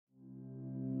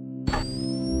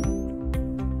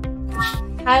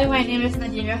Hi, my name is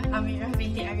Nadira Amira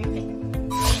binti Arifin.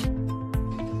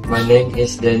 My name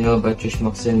is Daniel Batrush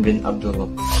Maksin bin Abdullah.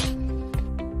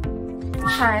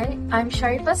 Hi, I'm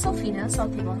Sharifa Sofina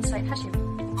Saltibon Said Hashim.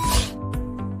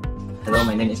 Hello,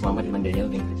 my name is Muhammad Iman Daniel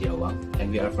bin Haji Awang,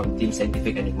 and we are from Team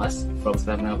Scientific Enigmas from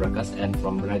Sekolah Berakas and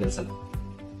from Menengah.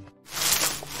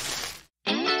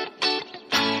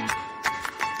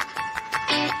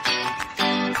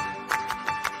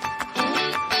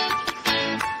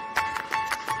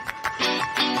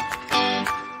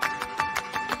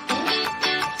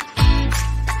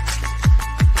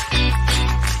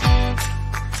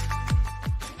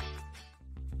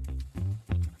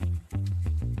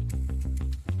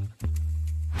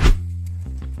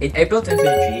 In April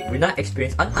 2023, Brunei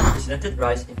experienced an unprecedented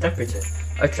rise in temperature,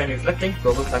 a trend reflecting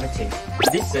global climate change.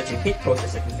 This surging heat posed a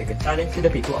significant challenge to the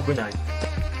people of Brunei.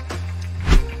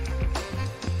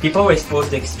 People were exposed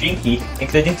to extreme heat,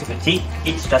 including to fatigue,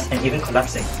 heat stress, and even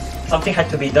collapsing. Something had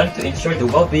to be done to ensure the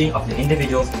well-being of the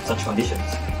individuals in such conditions.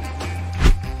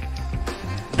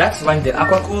 That's when the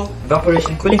AquaCool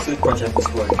Evaporation Cooling Suit project was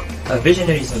born, a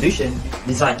visionary solution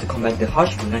designed to combat the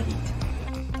harsh Brunei heat.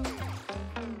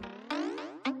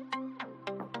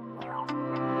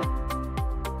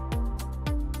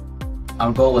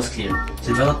 Our goal was clear: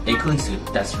 to develop a cooling suit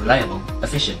that's reliable,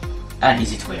 efficient, and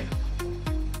easy to wear.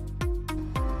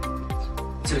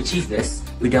 To achieve this,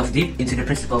 we delved deep into the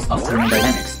principles of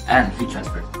thermodynamics and heat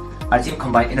transfer. Our team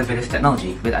combined innovative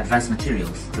technology with advanced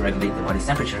materials to regulate the body's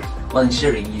temperature while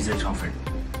ensuring user comfort.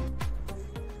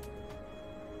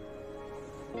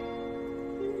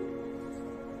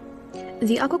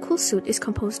 The AquaCool suit is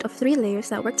composed of 3 layers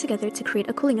that work together to create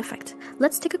a cooling effect.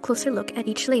 Let's take a closer look at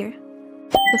each layer.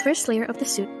 The first layer of the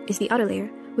suit is the outer layer,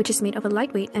 which is made of a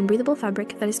lightweight and breathable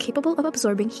fabric that is capable of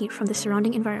absorbing heat from the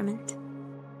surrounding environment.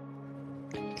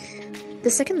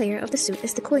 The second layer of the suit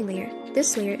is the cooling layer.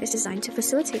 This layer is designed to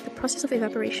facilitate the process of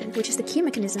evaporation, which is the key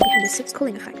mechanism behind the suit's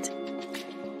cooling effect.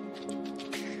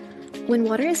 When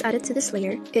water is added to this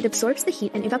layer, it absorbs the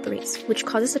heat and evaporates, which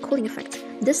causes a cooling effect.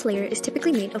 This layer is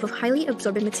typically made of a highly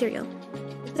absorbent material.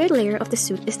 The third layer of the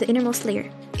suit is the innermost layer.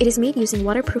 It is made using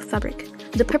waterproof fabric.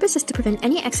 The purpose is to prevent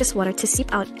any excess water to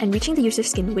seep out and reaching the user's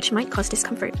skin, which might cause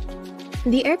discomfort.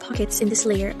 The air pockets in this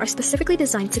layer are specifically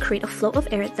designed to create a flow of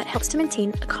air that helps to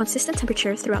maintain a consistent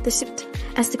temperature throughout the suit.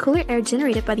 As the cooler air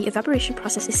generated by the evaporation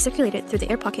process is circulated through the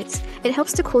air pockets, it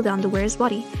helps to cool down the wearer's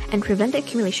body and prevent the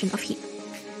accumulation of heat.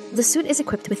 The suit is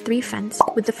equipped with 3 fans,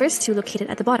 with the first 2 located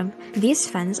at the bottom. These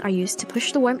fans are used to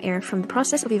push the warm air from the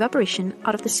process of evaporation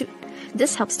out of the suit.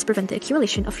 This helps to prevent the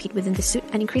accumulation of heat within the suit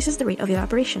and increases the rate of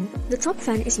evaporation. The top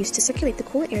fan is used to circulate the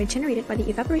cool air generated by the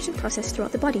evaporation process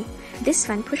throughout the body. This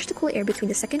fan pushes the cool air between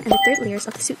the second and the third layers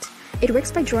of the suit. It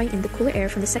works by drawing in the cooler air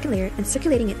from the second layer and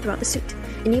circulating it throughout the suit,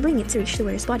 enabling it to reach the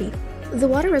wearer's body. The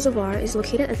water reservoir is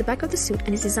located at the back of the suit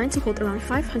and is designed to hold around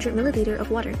 500 ml of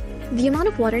water. The amount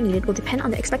of water needed will depend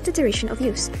on the expected duration of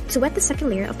use. To wet the second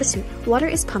layer of the suit, water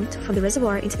is pumped from the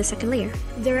reservoir into the second layer.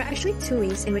 There are actually 2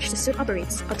 ways in which the suit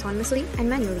operates, autonomously and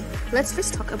manually. Let's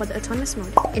first talk about the autonomous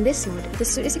mode. In this mode, the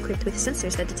suit is equipped with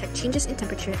sensors that detect changes in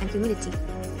temperature and humidity.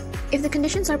 If the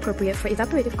conditions are appropriate for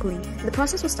evaporative cooling, the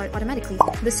process will start automatically.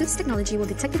 The suit's technology will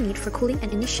detect the need for cooling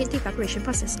and initiate the evaporation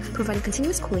process, providing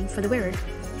continuous cooling for the wearer.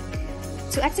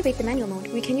 To activate the manual mode,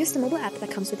 we can use the mobile app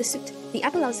that comes with the suit. The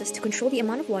app allows us to control the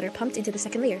amount of water pumped into the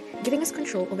second layer, giving us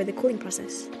control over the cooling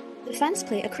process. The fans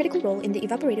play a critical role in the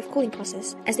evaporative cooling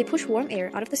process, as they push warm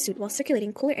air out of the suit while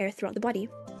circulating cooler air throughout the body.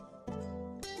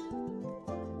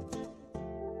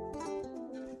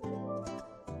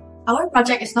 Our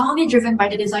project is not only driven by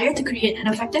the desire to create an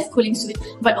effective cooling suit,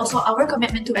 but also our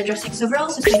commitment to addressing several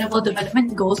sustainable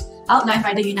development goals outlined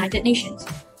by the United Nations.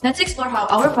 Let's explore how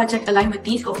our project aligns with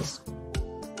these goals.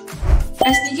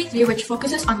 SDG 3, which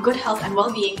focuses on good health and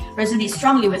well-being, resonates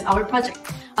strongly with our project.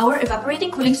 Our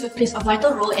evaporating cooling suit plays a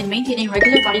vital role in maintaining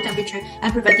regular body temperature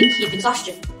and preventing heat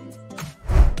exhaustion.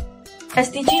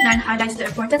 SDG 9 highlights the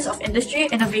importance of industry,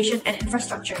 innovation, and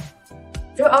infrastructure.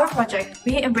 Through our project,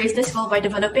 we embrace this goal by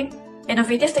developing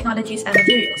innovative technologies and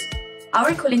materials.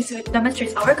 Our cooling suit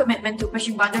demonstrates our commitment to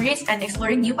pushing boundaries and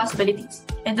exploring new possibilities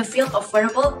in the field of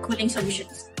wearable cooling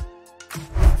solutions.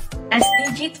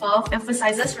 SDG 12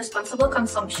 emphasizes responsible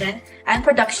consumption and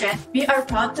production. We are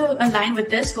proud to align with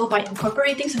this goal by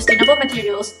incorporating sustainable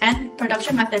materials and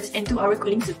production methods into our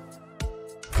cooling suit.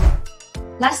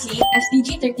 Lastly,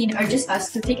 SDG 13 urges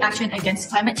us to take action against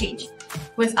climate change.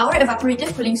 With our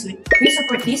evaporative cooling suit, we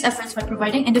support these efforts by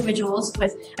providing individuals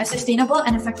with a sustainable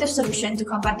and effective solution to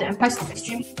combat the impacts of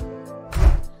extreme heat.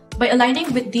 By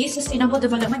aligning with these sustainable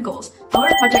development goals,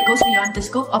 our project goes beyond the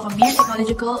scope of a mere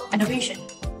technological innovation.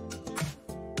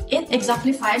 It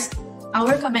exemplifies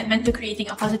our commitment to creating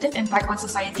a positive impact on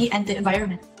society and the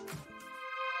environment.